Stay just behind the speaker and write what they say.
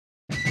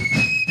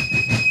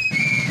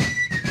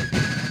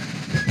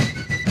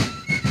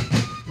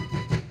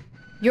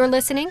You're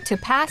listening to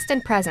Past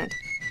and Present,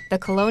 the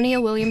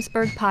Colonial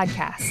Williamsburg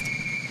podcast.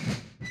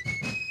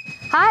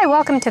 Hi,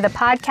 welcome to the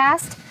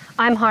podcast.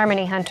 I'm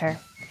Harmony Hunter.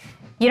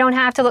 You don't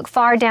have to look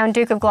far down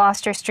Duke of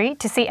Gloucester Street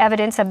to see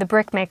evidence of the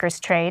brickmaker's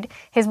trade.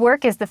 His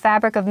work is the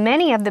fabric of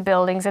many of the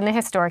buildings in the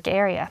historic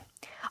area.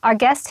 Our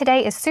guest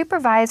today is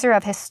Supervisor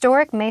of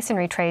Historic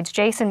Masonry Trades,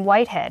 Jason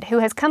Whitehead, who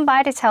has come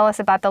by to tell us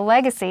about the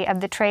legacy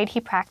of the trade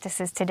he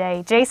practices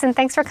today. Jason,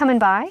 thanks for coming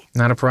by.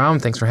 Not a problem.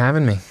 Thanks for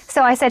having me.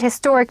 So I said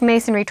Historic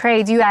Masonry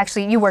Trades.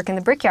 You work in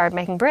the brickyard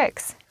making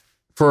bricks.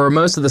 For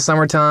most of the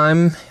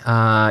summertime,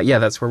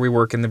 that's where we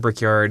work in the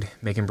brickyard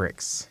making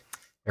bricks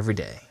every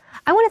day.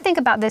 I want to think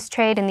about this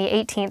trade in the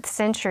 18th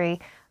century.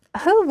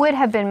 Who would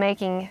have been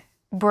making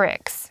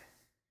bricks?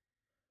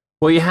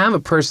 Well, you have a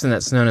person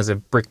that's known as a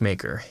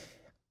brickmaker.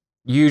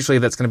 Usually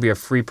that's going to be a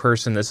free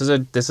person. This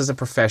is a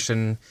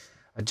profession,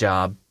 a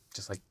job,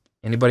 just like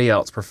anybody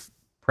else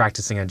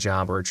practicing a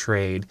job or a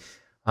trade.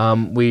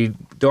 We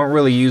don't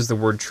really use the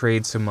word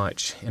trade so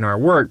much in our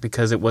work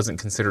because it wasn't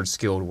considered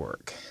skilled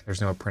work.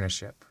 There's no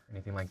apprenticeship or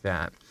anything like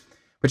that.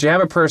 But you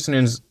have a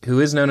person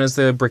who is known as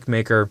the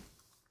brickmaker,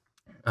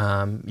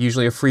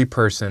 usually a free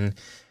person,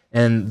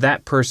 and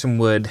that person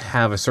would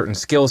have a certain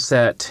skill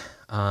set,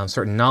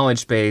 certain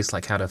knowledge base,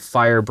 like how to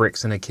fire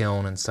bricks in a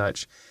kiln and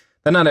such,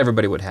 that not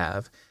everybody would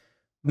have.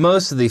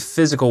 Most of the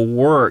physical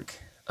work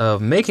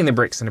of making the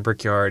bricks in a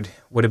brickyard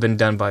would have been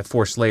done by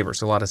forced labor,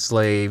 so a lot of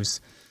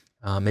slaves,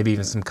 maybe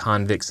even some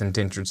convicts and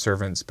indentured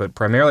servants, but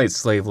primarily it's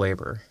slave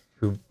labor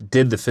who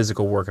did the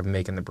physical work of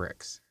making the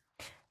bricks.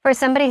 For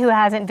somebody who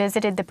hasn't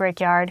visited the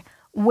brickyard,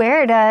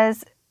 where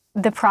does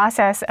the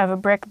process of a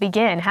brick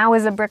begin? How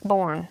is a brick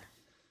born?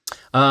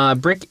 A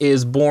brick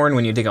is born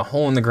when you dig a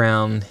hole in the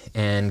ground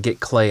and get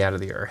clay out of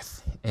the earth.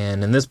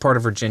 And in this part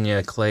of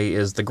Virginia, clay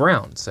is the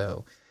ground,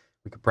 so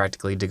we could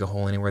practically dig a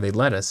hole anywhere they'd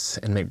let us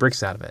and make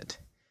bricks out of it.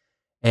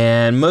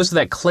 And most of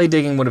that clay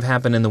digging would have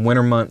happened in the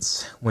winter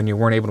months when you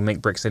weren't able to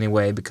make bricks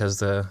anyway because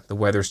the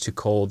weather's too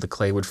cold, the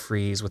clay would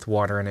freeze with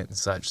water in it and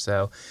such.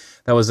 So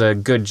that was a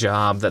good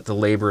job that the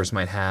laborers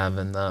might have.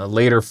 And the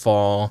later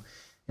fall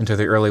into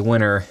the early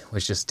winter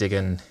was just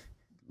digging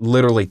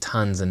literally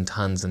tons and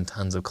tons and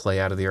tons of clay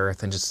out of the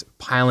earth and just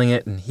piling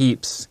it in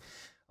heaps,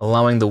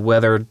 allowing the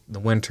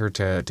winter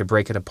to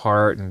break it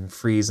apart and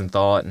freeze and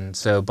thaw it. And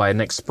so by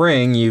next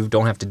spring, you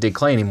don't have to dig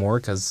clay anymore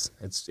because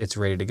it's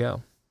ready to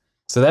go.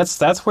 So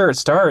that's where it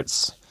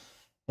starts.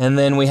 And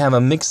then we have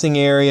a mixing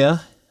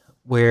area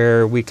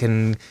where we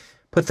can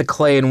put the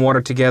clay and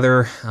water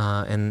together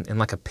in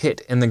like a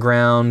pit in the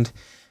ground.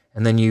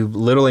 And then you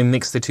literally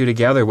mix the two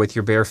together with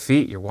your bare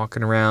feet. You're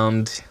walking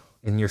around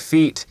in your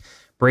feet,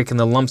 breaking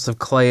the lumps of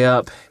clay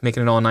up,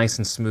 making it all nice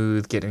and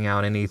smooth, getting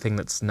out anything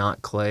that's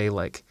not clay,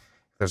 like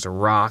there's a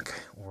rock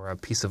or a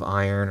piece of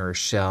iron or a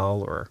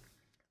shell or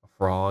a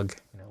frog,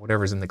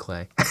 whatever's in the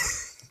clay.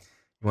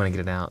 You want to get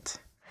it out.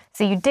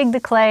 So you dig the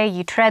clay,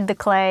 you tread the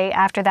clay.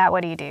 After that,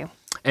 what do you do?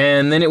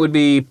 And then it would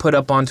be put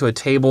up onto a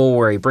table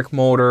where a brick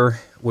molder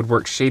would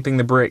work shaping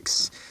the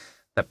bricks.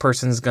 That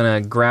person's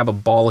going to grab a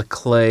ball of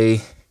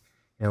clay,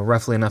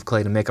 roughly enough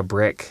clay to make a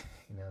brick,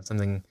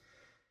 something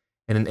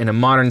in a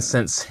modern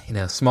sense,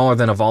 smaller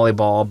than a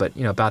volleyball, but,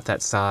 about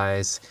that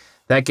size.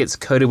 That gets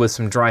coated with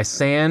some dry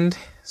sand,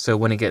 so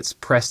when it gets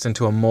pressed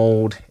into a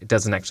mold, it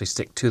doesn't actually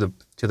stick to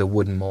the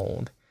wooden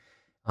mold.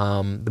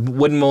 The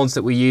wooden molds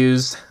that we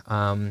use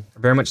are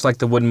very much like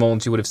the wooden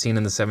molds you would have seen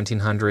in the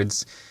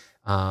 1700s.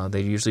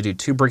 They usually do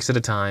 2 bricks at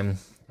a time,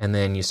 and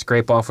then you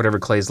scrape off whatever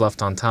clay is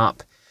left on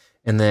top,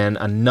 and then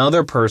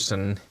another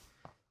person,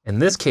 in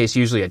this case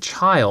usually a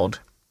child,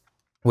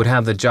 would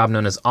have the job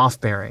known as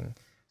off-bearing.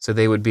 So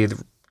they would be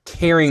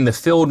carrying the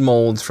filled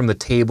molds from the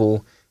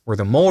table where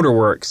the molder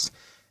works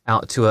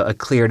out to a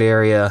cleared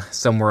area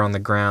somewhere on the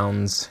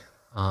grounds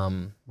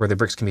where the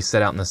bricks can be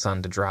set out in the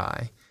sun to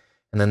dry.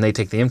 And then they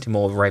take the empty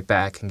mold right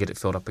back and get it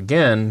filled up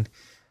again.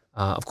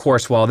 Of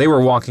course, while they were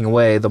walking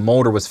away, the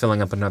molder was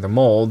filling up another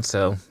mold,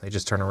 so they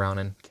just turn around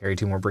and carry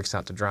 2 more bricks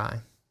out to dry.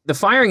 The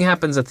firing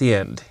happens at the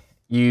end.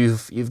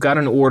 You've got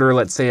an order,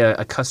 let's say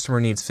a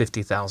customer needs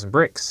 50,000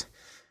 bricks.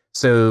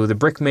 So the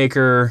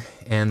brickmaker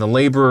and the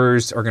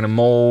laborers are going to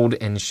mold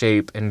and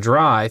shape and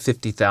dry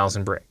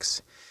 50,000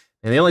 bricks.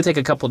 And they only take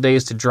a couple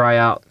days to dry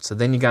out, so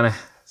then you got to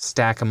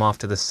stack them off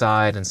to the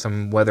side in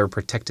some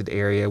weather-protected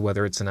area,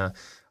 whether it's in a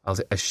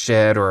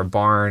shed or a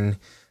barn.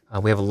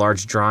 We have a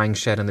large drying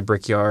shed in the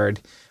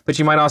brickyard. But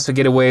you might also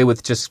get away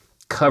with just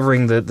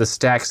covering the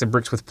stacks of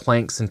bricks with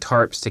planks and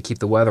tarps to keep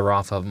the weather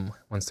off of them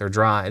once they're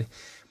dried.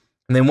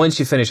 And then once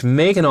you finish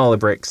making all the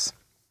bricks,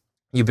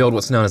 you build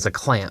what's known as a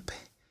clamp.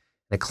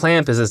 The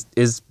clamp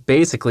is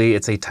basically,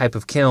 it's a type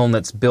of kiln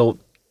that's built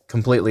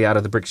completely out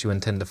of the bricks you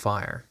intend to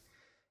fire.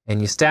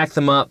 And you stack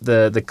them up.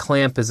 The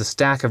clamp is a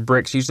stack of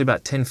bricks, usually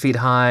about 10 feet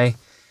high,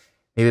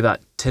 maybe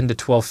about 10 to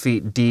 12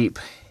 feet deep,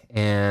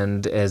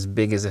 and as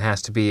big as it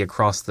has to be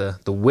across the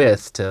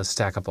width to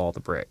stack up all the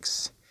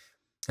bricks.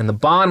 And the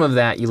bottom of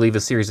that, you leave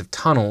a series of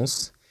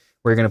tunnels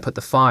where you're going to put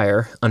the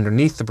fire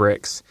underneath the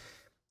bricks.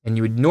 And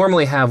you would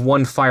normally have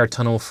one fire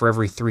tunnel for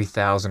every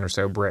 3,000 or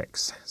so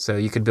bricks. So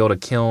you could build a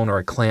kiln or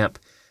a clamp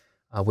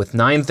with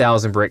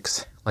 9,000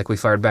 bricks, like we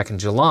fired back in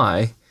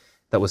July,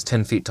 that was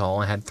 10 feet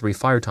tall and had 3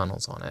 fire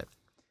tunnels on it.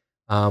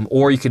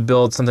 Or you could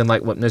build something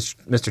like what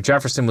Mr.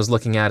 Jefferson was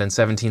looking at in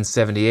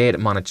 1778 at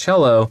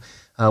Monticello,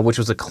 which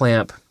was a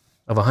clamp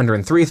of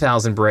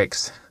 103,000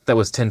 bricks that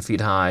was 10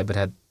 feet high but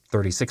had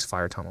 36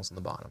 fire tunnels on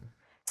the bottom.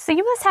 So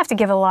you must have to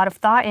give a lot of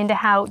thought into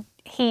how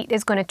heat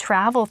is going to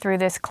travel through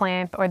this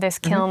clamp or this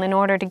kiln in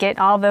order to get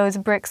all those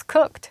bricks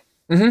cooked.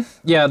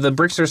 Yeah, the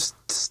bricks are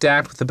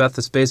stacked with about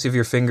the space of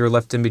your finger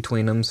left in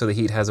between them, so the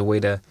heat has a way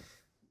to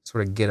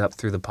sort of get up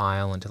through the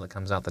pile until it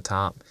comes out the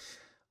top.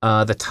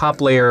 The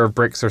top layer of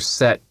bricks are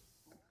set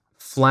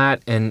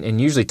flat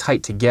and usually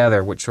tight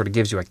together, which sort of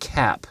gives you a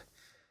cap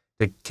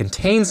to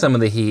contain some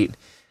of the heat.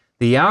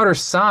 The outer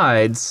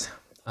sides,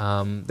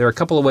 there are a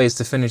couple of ways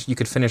to finish. You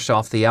could finish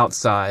off the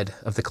outside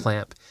of the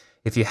clamp.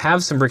 If you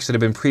have some bricks that have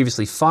been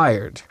previously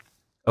fired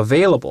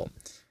available,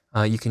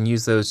 you can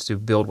use those to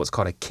build what's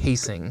called a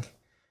casing,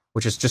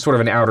 which is just sort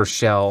of an outer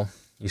shell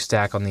you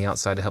stack on the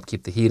outside to help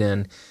keep the heat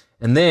in.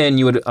 And then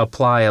you would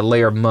apply a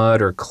layer of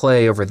mud or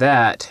clay over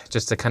that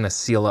just to kind of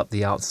seal up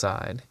the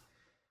outside.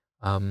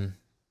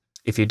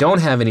 If you don't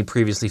have any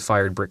previously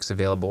fired bricks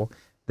available,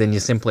 then you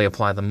simply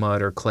apply the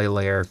mud or clay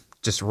layer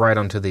just right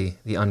onto the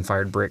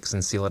unfired bricks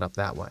and seal it up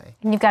that way.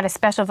 And you've got a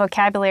special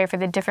vocabulary for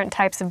the different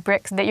types of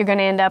bricks that you're going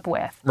to end up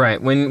with. Right.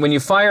 When you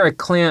fire a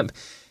clamp,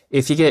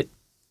 if you get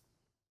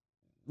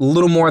a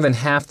little more than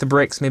half the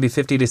bricks, maybe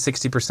 50 to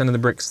 60% of the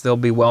bricks, they'll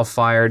be well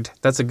fired.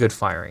 That's a good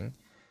firing.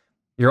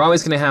 You're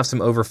always going to have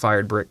some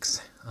overfired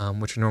bricks,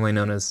 which are normally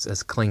known as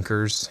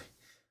clinkers.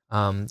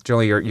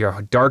 Generally,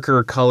 your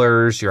darker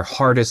colors, your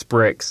hardest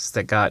bricks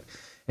that got,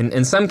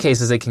 in some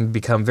cases, they can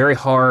become very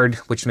hard,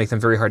 which make them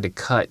very hard to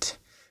cut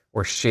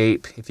or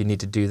shape if you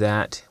need to do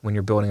that when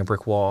you're building a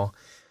brick wall.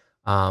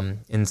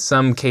 In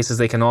some cases,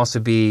 they can also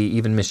be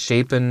even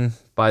misshapen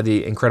by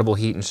the incredible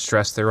heat and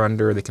stress they're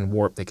under. They can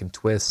warp, they can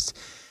twist.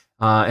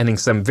 And in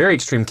some very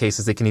extreme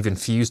cases, they can even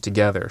fuse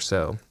together.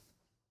 So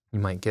you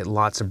might get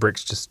lots of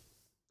bricks just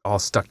all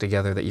stuck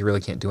together that you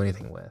really can't do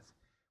anything with,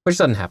 which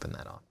doesn't happen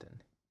that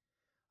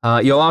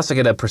often. You'll also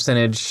get a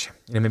percentage,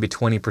 maybe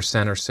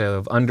 20% or so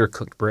of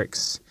undercooked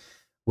bricks,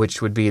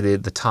 which would be the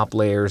top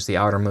layers, the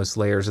outermost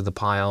layers of the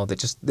pile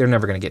that they're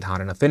never going to get hot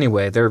enough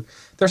anyway. They're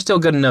still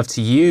good enough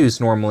to use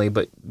normally,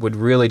 but would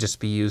really just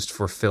be used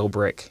for fill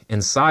brick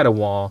inside a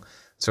wall,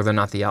 so they're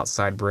not the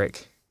outside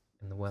brick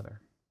in the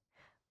weather.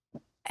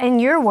 In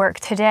your work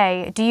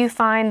today, do you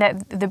find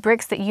that the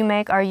bricks that you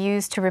make are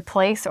used to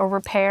replace or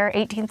repair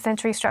 18th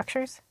century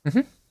structures?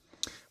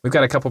 We've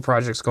got a couple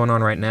projects going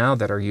on right now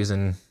that are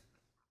using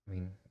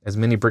as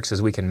many bricks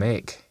as we can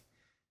make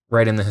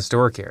right in the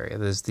historic area.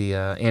 There's the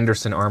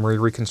Anderson Armory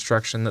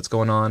reconstruction that's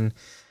going on.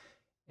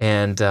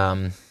 And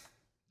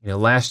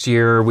last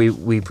year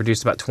we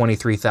produced about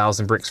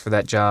 23,000 bricks for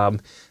that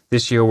job.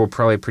 This year we'll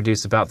probably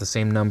produce about the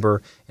same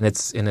number, and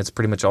it's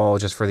pretty much all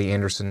just for the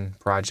Anderson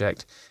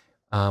project.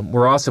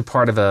 We're also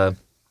part of a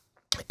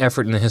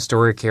effort in the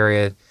historic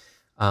area,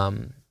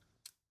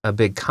 a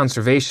big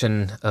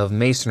conservation of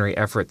masonry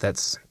effort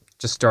that's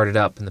just started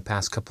up in the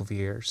past couple of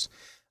years,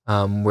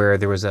 where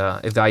there was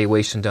a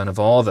evaluation done of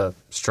all the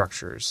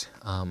structures,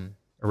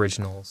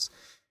 originals,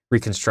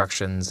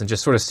 reconstructions, and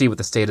just sort of see what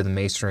the state of the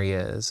masonry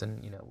is,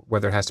 and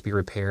whether it has to be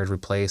repaired,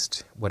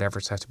 replaced, what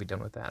efforts have to be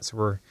done with that. So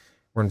we're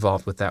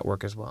involved with that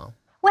work as well.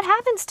 What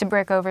happens to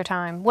brick over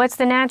time? What's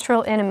the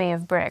natural enemy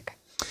of brick?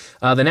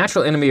 The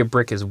natural enemy of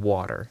brick is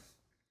water.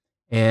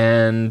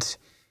 And,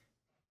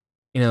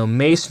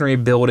 masonry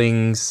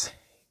buildings,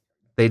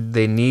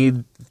 they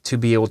need to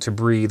be able to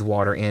breathe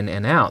water in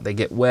and out. They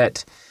get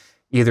wet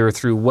either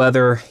through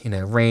weather,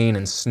 rain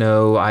and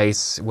snow,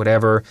 ice,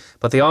 whatever,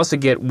 but they also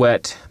get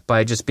wet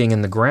by just being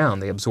in the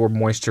ground. They absorb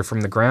moisture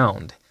from the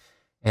ground.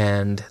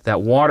 And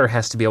that water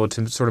has to be able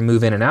to sort of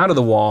move in and out of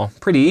the wall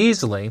pretty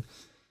easily,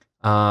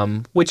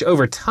 which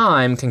over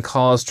time can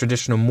cause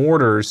traditional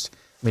mortars,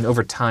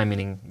 over time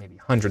meaning maybe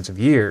hundreds of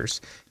years,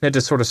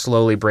 to sort of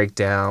slowly break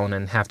down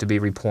and have to be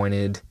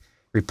repointed,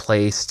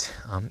 replaced.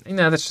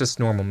 That's just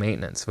normal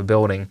maintenance of a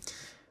building.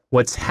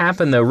 What's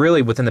happened, though,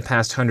 really within the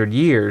past 100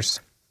 years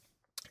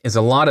is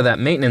a lot of that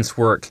maintenance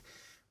work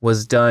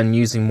was done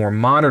using more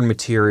modern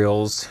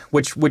materials,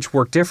 which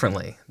work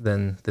differently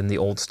than the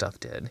old stuff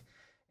did,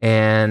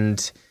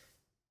 and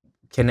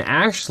can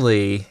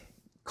actually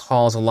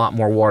cause a lot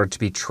more water to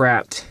be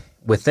trapped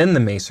within the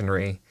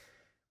masonry,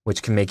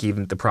 which can make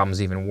even the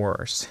problems even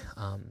worse.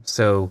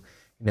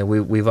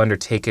 We've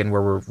undertaken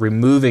where we're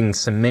removing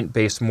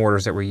cement-based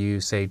mortars that were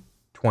used, say,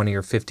 20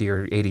 or 50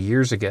 or 80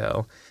 years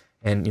ago,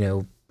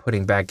 and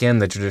putting back in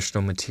the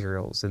traditional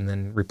materials and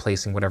then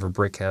replacing whatever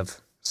brick have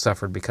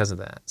suffered because of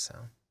that. So,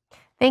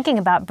 thinking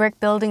about brick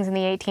buildings in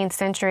the 18th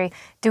century,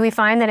 do we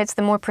find that it's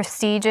the more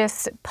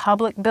prestigious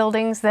public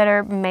buildings that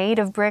are made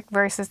of brick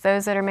versus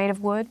those that are made of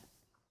wood?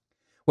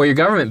 Well, your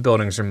government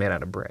buildings are made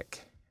out of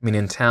brick.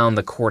 In town,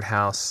 the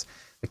courthouse,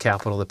 the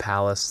Capitol, the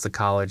palace, the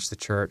college, the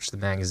church, the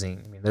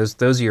magazine. I mean, those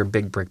are your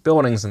big brick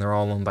buildings, and they're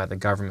all owned by the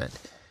government.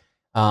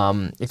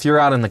 If you're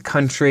out in the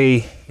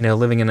country,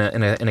 living in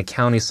a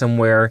county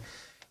somewhere,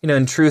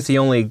 in truth, the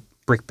only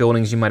brick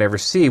buildings you might ever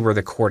see were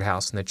the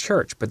courthouse and the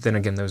church. But then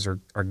again, those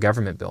are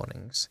government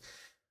buildings.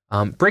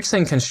 Bricks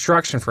in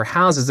construction for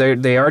houses,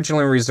 they are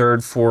generally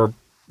reserved for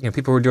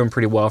people who are doing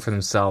pretty well for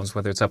themselves,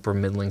 whether it's upper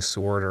middling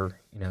sort or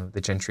the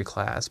gentry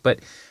class. But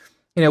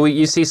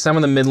you see some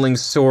of the middling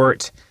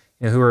sort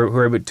who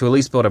are able to at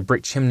least build a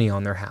brick chimney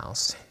on their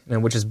house,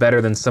 which is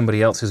better than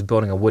somebody else who's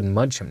building a wooden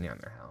mud chimney on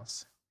their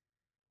house,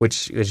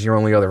 which is your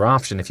only other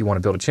option if you want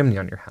to build a chimney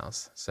on your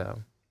house.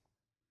 So,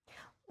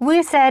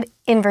 we said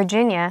in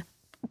Virginia,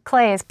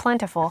 clay is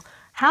plentiful.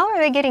 How are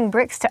they getting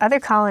bricks to other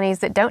colonies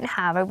that don't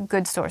have a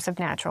good source of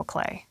natural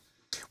clay?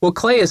 Well,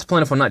 clay is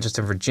plentiful not just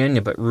in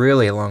Virginia, but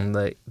really along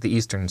the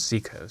eastern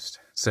seacoast.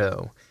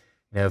 So,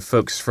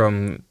 folks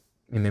from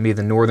maybe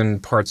the northern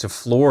parts of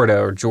Florida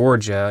or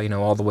Georgia,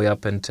 all the way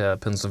up into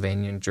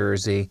Pennsylvania and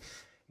Jersey,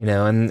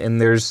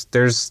 and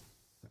there's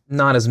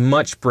not as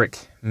much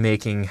brick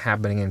making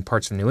happening in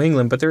parts of New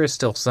England, but there is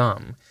still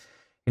some.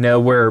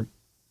 Where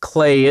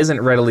clay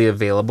isn't readily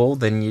available,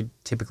 then you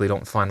typically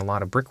don't find a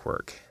lot of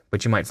brickwork,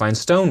 but you might find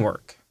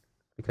stonework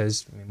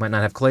because you might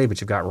not have clay, but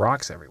you've got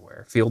rocks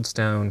everywhere, field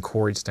stone,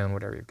 quarried stone,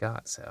 whatever you've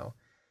got. So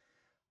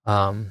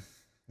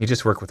you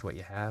just work with what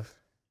you have.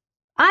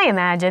 I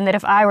imagine that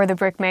if I were the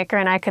brickmaker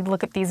and I could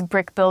look at these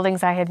brick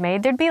buildings I had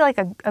made, there'd be like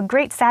a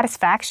great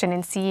satisfaction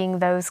in seeing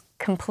those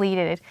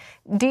completed.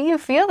 Do you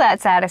feel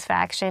that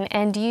satisfaction,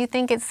 and do you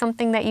think it's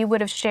something that you would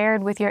have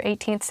shared with your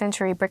 18th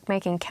century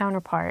brickmaking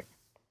counterpart?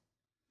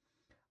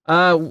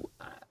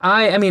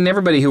 I mean,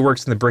 everybody who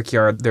works in the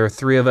brickyard, there are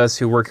 3 of us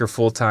who work here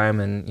full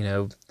time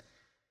and,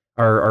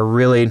 are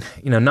really,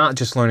 not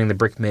just learning the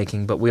brick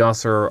making, but we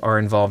also are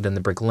involved in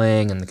the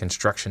bricklaying and the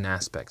construction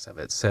aspects of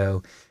it.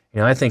 So,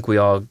 I think we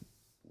all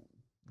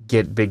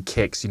get big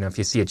kicks, if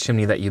you see a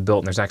chimney that you built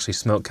and there's actually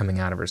smoke coming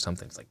out of it or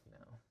something, it's like,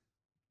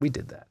 we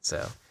did that.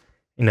 So,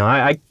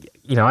 I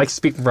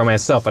speak for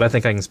myself, but I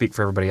think I can speak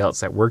for everybody else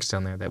that works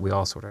down there, that we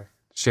all sort of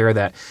share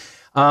that.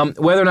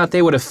 Whether or not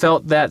they would have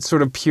felt that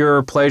sort of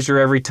pure pleasure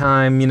every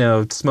time,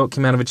 smoke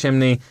came out of a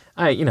chimney,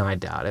 I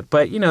doubt it.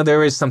 But,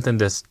 there is something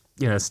to,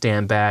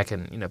 stand back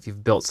and, if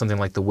you've built something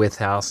like the Wythe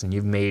House and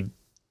you've made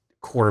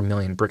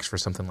 250,000 bricks for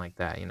something like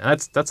that,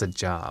 that's a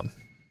job.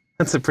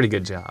 That's a pretty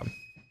good job.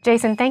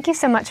 Jason, thank you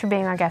so much for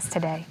being our guest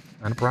today.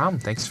 Not a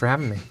problem. Thanks for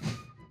having me.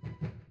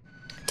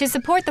 To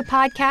support the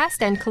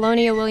podcast and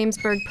Colonial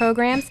Williamsburg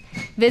programs,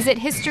 visit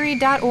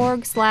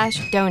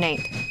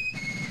history.org/donate.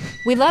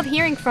 We love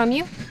hearing from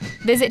you.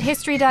 Visit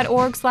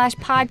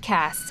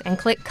history.org/podcasts and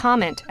click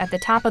comment at the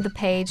top of the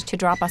page to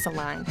drop us a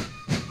line.